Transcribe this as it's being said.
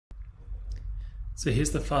So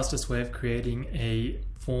here's the fastest way of creating a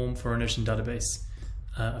form for a Notion database.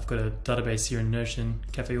 I've got a database here in Notion,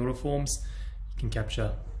 Cafe Order Forms. You can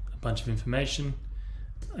capture a bunch of information.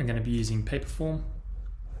 I'm going to be using Paperform.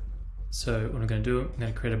 So what I'm going to do, I'm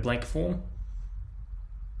going to create a blank form.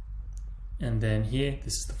 And then here,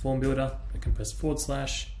 this is the form builder. I can press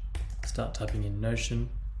 /, start typing in Notion.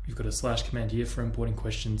 You've got a / command here for importing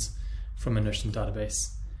questions from a Notion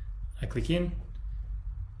database. I click in.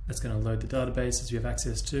 That's going to load the database as we have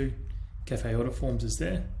access to. Cafe Order Forms is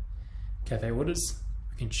there. Cafe Orders.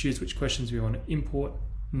 We can choose which questions we want to import.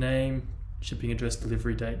 Name, shipping address,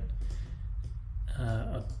 delivery date.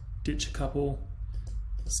 I'll ditch a couple.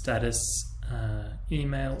 Status,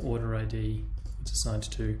 email, order ID, it's assigned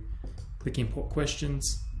to. Click Import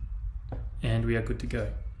Questions, and we are good to go.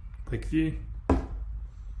 Click View,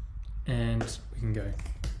 and we can go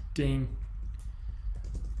Dean,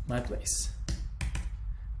 my place,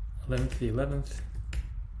 11th the 11th,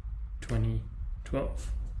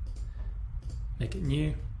 2012. Make it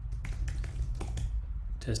new,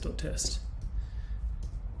 test.test.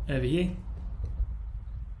 Over here,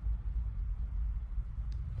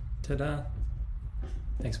 ta-da!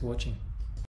 Thanks for watching.